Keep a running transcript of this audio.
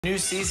New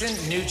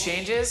season, new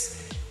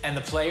changes, and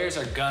the players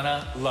are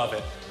gonna love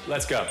it.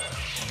 Let's go.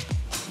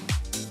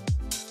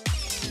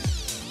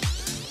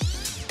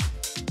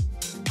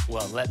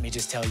 Well, let me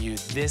just tell you,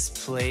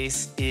 this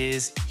place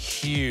is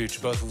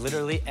huge, both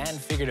literally and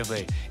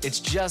figuratively. It's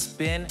just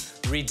been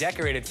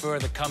redecorated for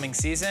the coming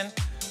season.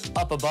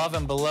 Up above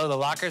and below the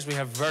lockers, we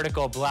have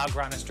vertical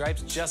Blaugrana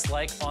stripes, just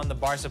like on the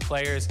Barça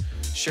players'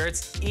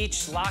 shirts.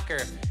 Each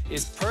locker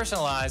is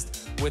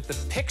personalized with the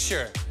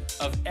picture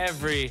of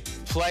every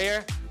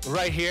player.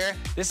 Right here,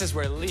 this is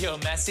where Leo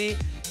Messi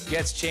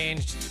gets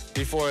changed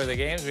before the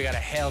games. We got a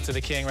hail to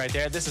the king right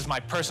there. This is my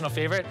personal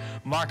favorite,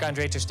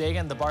 Marc-Andre ter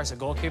Stegen, the Barça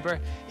goalkeeper.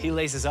 He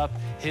laces up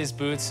his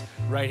boots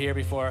right here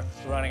before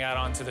running out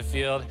onto the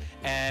field.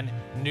 And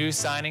new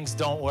signings,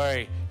 don't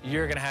worry,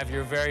 you're gonna have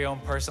your very own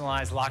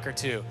personalized locker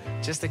too.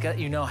 Just to let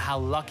you know how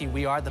lucky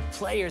we are, the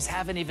players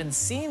haven't even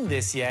seen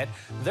this yet.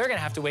 They're gonna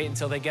have to wait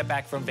until they get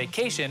back from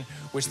vacation,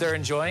 which they're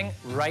enjoying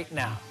right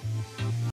now.